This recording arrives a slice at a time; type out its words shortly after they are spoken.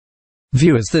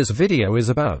Viewers, this video is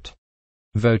about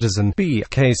Votizen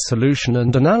case solution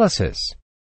and analysis.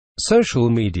 Social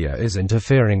media is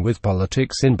interfering with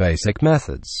politics in basic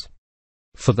methods.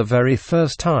 For the very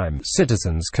first time,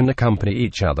 citizens can accompany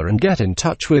each other and get in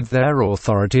touch with their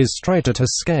authorities straight at a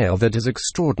scale that is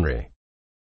extraordinary.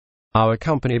 Our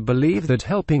company believes that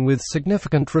helping with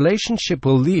significant relationship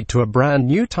will lead to a brand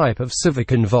new type of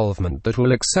civic involvement that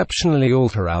will exceptionally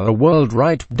alter our world.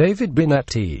 Right, David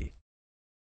Binetti,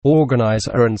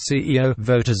 organizer and CEO,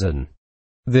 Votizen.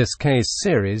 This case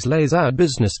series lays out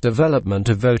business development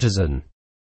of Votizen.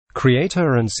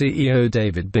 Creator and CEO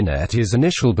David Binetti's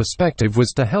initial perspective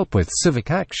was to help with civic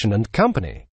action and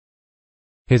company.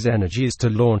 His energies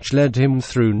to launch led him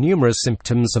through numerous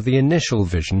symptoms of the initial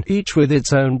vision, each with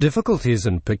its own difficulties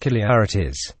and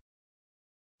peculiarities.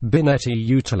 Binetti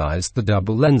utilized the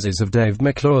double lenses of Dave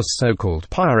McClure's so-called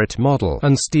pirate model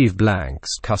and Steve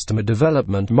Blank's customer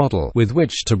development model with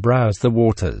which to browse the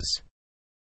waters.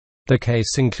 The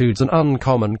case includes an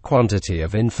uncommon quantity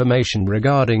of information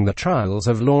regarding the trials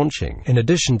of launching, in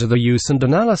addition to the use and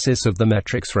analysis of the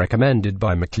metrics recommended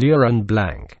by McClure and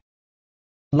Blank.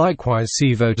 Likewise,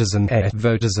 see Votizen A,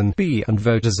 Votizen B, and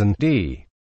Votizen D.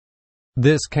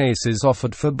 This case is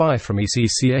offered for buy from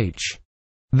ECCH.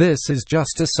 This is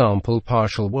just a sample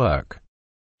partial work.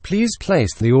 Please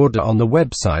place the order on the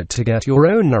website to get your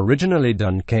own originally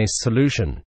done case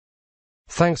solution.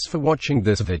 Thanks for watching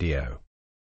this video.